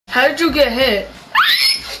How did you get hit?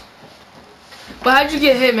 But how did you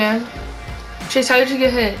get hit, man? Chase, how did you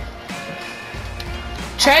get hit?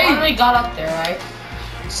 Chase! I finally got up there, right?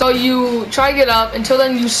 So you try to get up until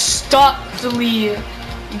then you stupidly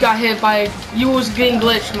you got hit by, you was getting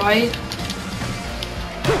glitched, right?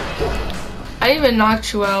 I didn't even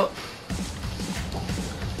knock you out.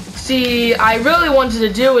 See, I really wanted to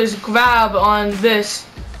do is grab on this.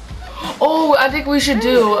 Oh, I think we should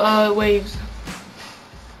do waves.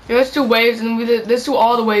 Yeah, let's do waves and let's do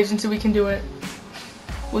all the waves until we can do it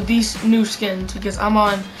with these new skins because I'm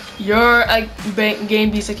on your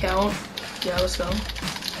Game Beast account. Yeah, let's go.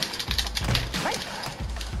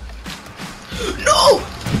 No!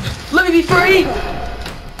 Let me be free!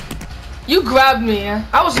 You grabbed me.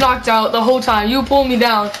 I was knocked out the whole time. You pulled me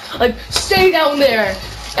down. Like, stay down there.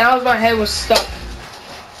 And my head was stuck.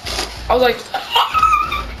 I was like,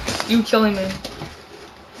 you killing me.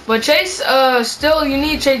 But Chase, still, you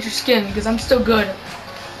need to change your skin because I'm still good.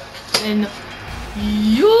 And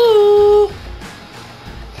you.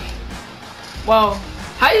 Wow.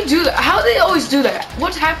 How do you do that? How do they always do that?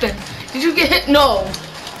 What happened? Did you get hit? No.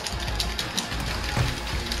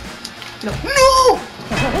 No. No!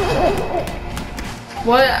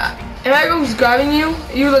 What? Am I who's grabbing you?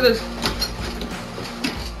 You look at this.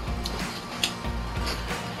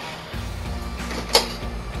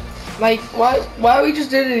 Like, why we just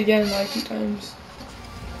did it again like 2 times?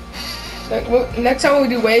 Like, next time we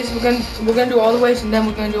do waves, we're gonna do all the waves, and then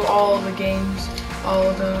we're gonna do all the games,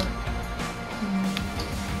 all the.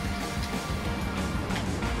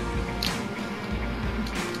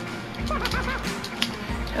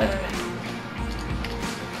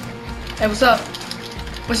 Hey, what's up?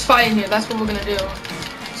 Let's fight in here. That's what we're gonna do.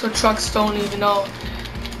 So trucks don't even know.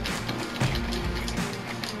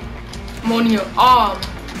 I'm on your arm.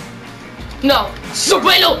 No,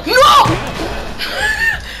 Sereno, no!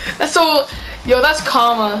 That's so, yo, that's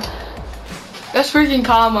karma. That's freaking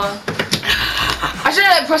karma. I should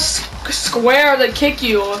have pressed square to kick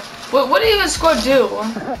you. What did even square do?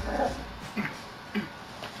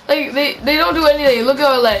 Like, they don't do anything. Look at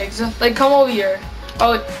our legs. Like, come over here.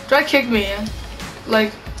 Oh, try to kick me.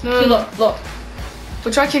 Like, no. Look.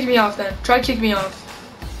 But try to kick me off then. Try to kick me off.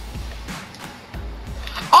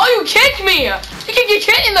 Oh, you kicked me! You can get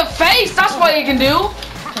hit in the face. That's what you can do.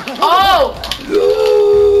 Oh!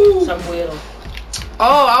 Some weirdo.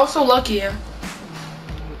 Oh, I was so lucky.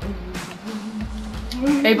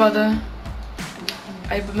 Hey, brother.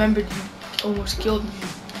 I remembered you almost killed me.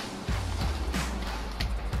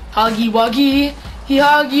 Huggy Wuggy. He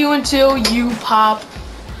hug you until you pop.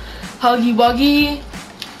 Huggy Wuggy.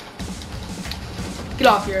 Get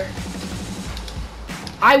off here.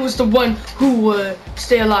 I was the one who would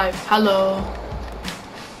stay alive. Hello.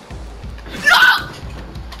 No!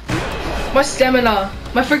 My stamina.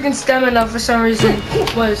 My freaking stamina for some reason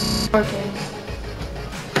was working.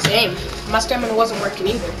 Same. My stamina wasn't working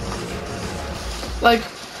either. Like,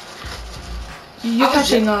 you're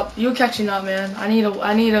catching up. You're catching up, man. I need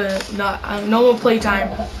a no more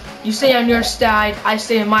playtime. You stay on your side. I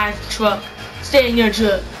stay in my truck. Stay in your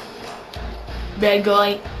truck. Bad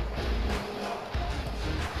guy.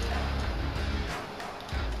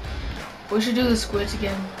 We should do the squids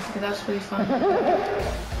again, because that's pretty fun.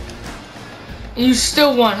 You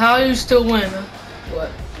still won. How do you still win? What?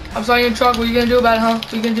 I'm sorry, your truck. What are you gonna do about it, huh?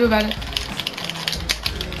 What are you gonna do about it?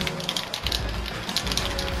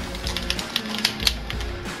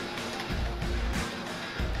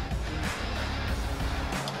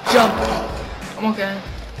 Jump. I'm okay.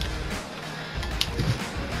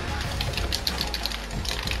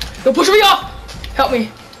 Yo, push me off! Help me.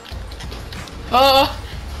 No!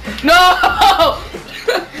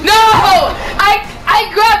 No! I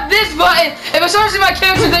grabbed this button, and for some reason my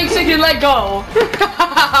character thinks it can let go.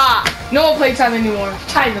 No more playtime anymore.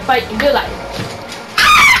 Time to fight in real life.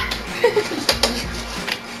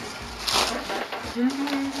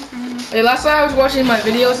 Hey, last night I was watching my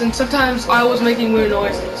videos, and sometimes I was making weird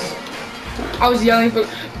noises. I was yelling for.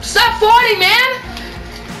 Stop farting, man!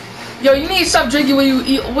 Yo, you need to stop drinking when you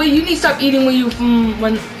eat. Wait, you need to stop eating when you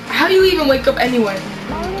when. How do you even wake up anyway?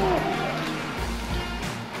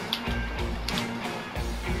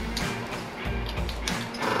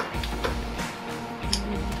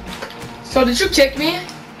 So did you kick me?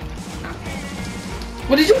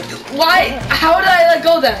 What did you do? Why? How did I let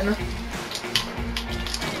go then?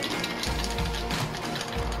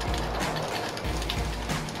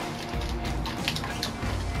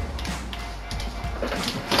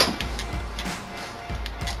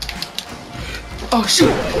 Oh shoot!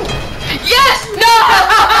 Yes! No!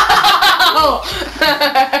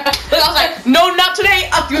 I was like, no, not today.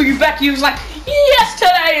 I'll throw you back. He was like, yeah.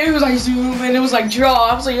 yesterday. It was like zoom and it was like draw.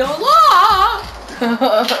 I was like, Allah.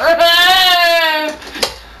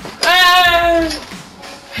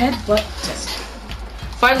 Headbutt test.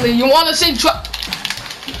 Finally, you want to see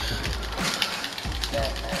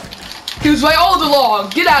He was right all along.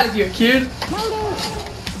 Get out of here, kid.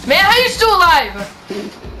 Man, how you still alive?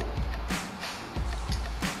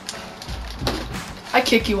 I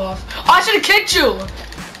kick you off. Oh, I should have kicked you.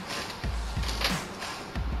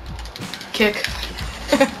 Kick.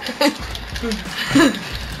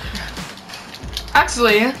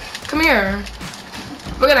 Actually, come here.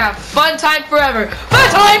 We're gonna have fun time forever. Fun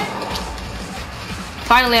time!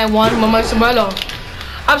 Finally, I won with my sombrero.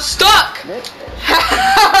 I'm stuck!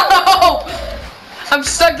 I'm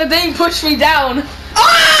stuck. The thing pushed me down.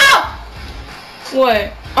 Ah!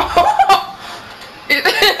 What?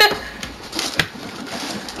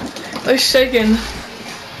 I'm shaking.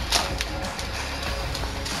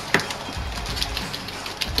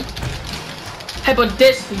 Hey, but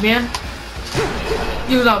this, man.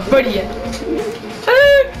 You're not ready yet.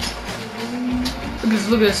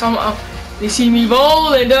 Look at this. They see me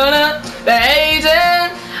rolling down the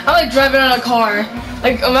Hayden. I'm like driving on a car.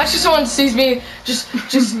 Like imagine someone sees me just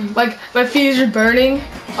like my feet is just burning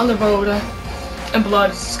on the road and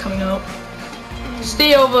blood is coming out.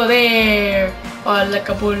 Stay over there. Oh, like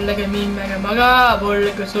a bull, like a mean, like a maga, bull,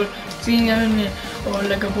 like a soul, sing, or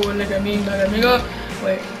like a bull, like a mean, like a mega.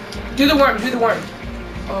 Wait. Do the worm, do the worm.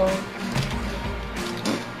 Oh.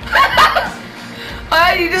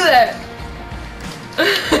 How do you do that?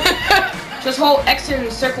 Just hold X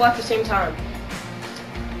and circle at the same time.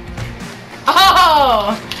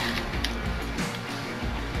 Oh!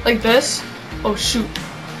 Like this? Oh shoot.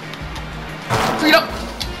 Freedom!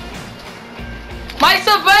 My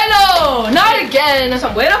sombrero! Not again!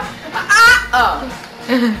 Sombrero? Ah!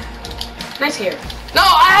 Nice hair. No,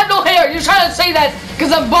 I have no hair! You're trying to say that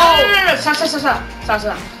because I'm bald! No.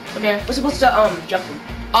 Stop. Okay. We're supposed to jump him.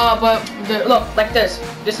 But Look, like this.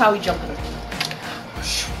 This is how we jump him.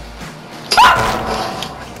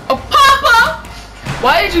 Oh, Papa!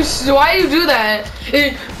 Why did you do that?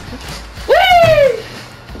 Whee!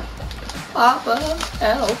 Papa,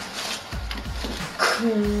 help.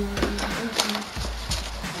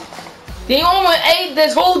 They almost ate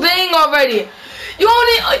this whole thing already. We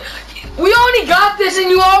only got this and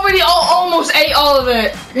you already almost ate all of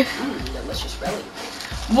it. Delicious relic.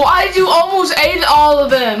 Why did you almost ate all of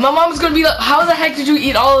them? My mom's gonna be like, how the heck did you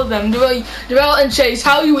eat all of them? Darrell and Chase,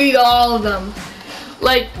 how you eat all of them?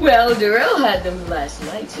 Like, well, Darrell had them last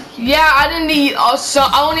night. So yeah, I didn't eat all some.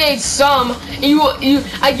 I only ate some. And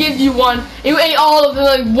I gave you one. And you ate all of them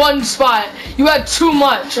in like one spot. You had too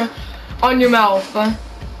much on your mouth.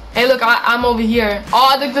 Hey, look, I'm over here. Oh,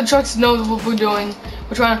 I think the trucks know what we're doing.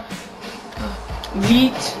 We're trying to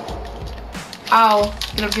meet. Ow!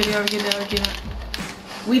 Get up.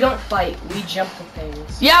 we don't fight. We jump to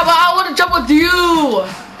things. Yeah, but I want to jump with you.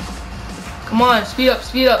 Come on, speed up.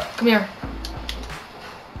 Come here.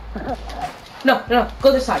 No.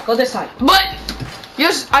 Go this side. But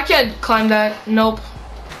yes, I can't climb that. Nope.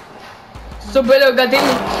 So better, goddamn.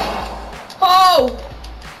 Oh!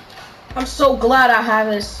 I'm so glad I have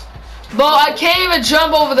this. But I can't even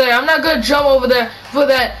jump over there. I'm not gonna jump over there for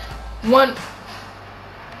that one.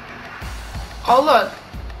 Oh look.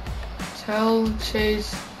 Tell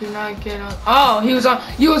Chase do not get on. Oh, he was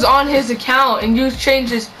on his account and you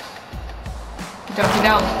changed his. Get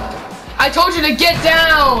down. I told you to get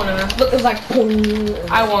down. Look, it's like boom.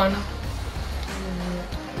 I won.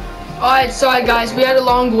 Alright, sorry guys, we had a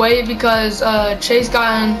long wait because Chase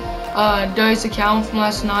got on Darius' account from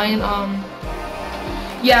last night.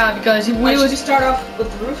 Yeah, because we was start off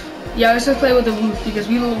with the roof. Yeah, let's just play with the roof because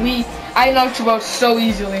I knocked you out so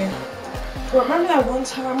easily. Remember that one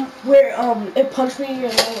time where it punched me and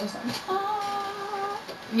I was like, ah.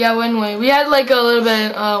 Yeah, anyway, we had like a little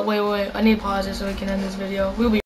bit. Wait, I need to pause it so we can end this video. We'll be